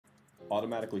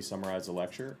automatically summarize a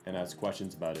lecture and ask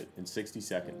questions about it in 60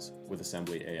 seconds with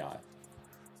Assembly AI.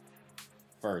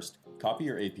 First, copy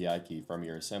your API key from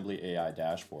your Assembly AI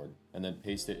dashboard and then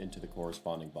paste it into the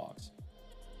corresponding box.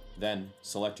 Then,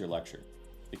 select your lecture.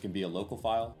 It can be a local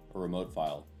file, a remote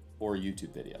file, or a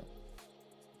YouTube video.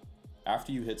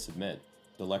 After you hit submit,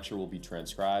 the lecture will be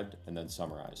transcribed and then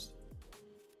summarized.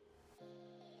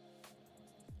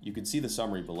 You can see the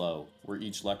summary below, where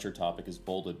each lecture topic is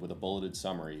bolded with a bulleted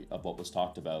summary of what was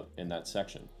talked about in that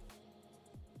section.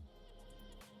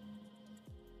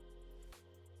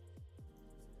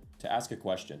 To ask a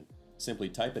question, simply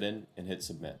type it in and hit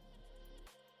submit.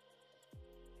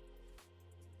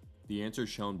 The answer is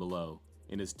shown below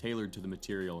and is tailored to the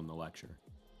material in the lecture.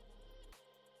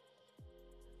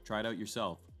 Try it out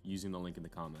yourself using the link in the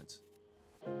comments.